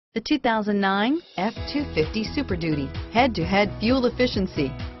The 2009 F-250 Super Duty. Head-to-head fuel efficiency,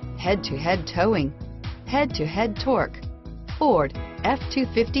 head-to-head towing, head-to-head torque. Ford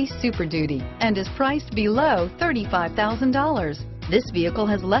F-250 Super Duty, and is priced below $35,000. This vehicle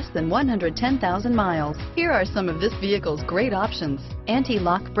has less than 110,000 miles. Here are some of this vehicle's great options: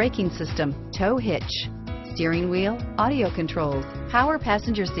 anti-lock braking system, tow hitch, steering wheel audio controls, power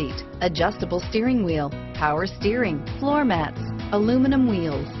passenger seat, adjustable steering wheel, power steering, floor mats, aluminum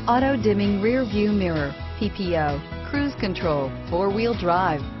wheels, auto dimming rear view mirror, PPO, cruise control, four-wheel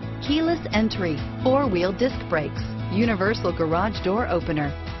drive, keyless entry, four-wheel disc brakes, universal garage door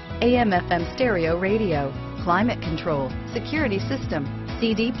opener, AM/FM stereo radio, climate control, security system,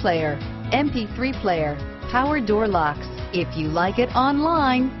 CD player, MP3 player, power door locks. If you like it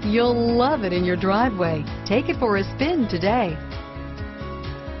online, you'll love it in your driveway. Take it for a spin today.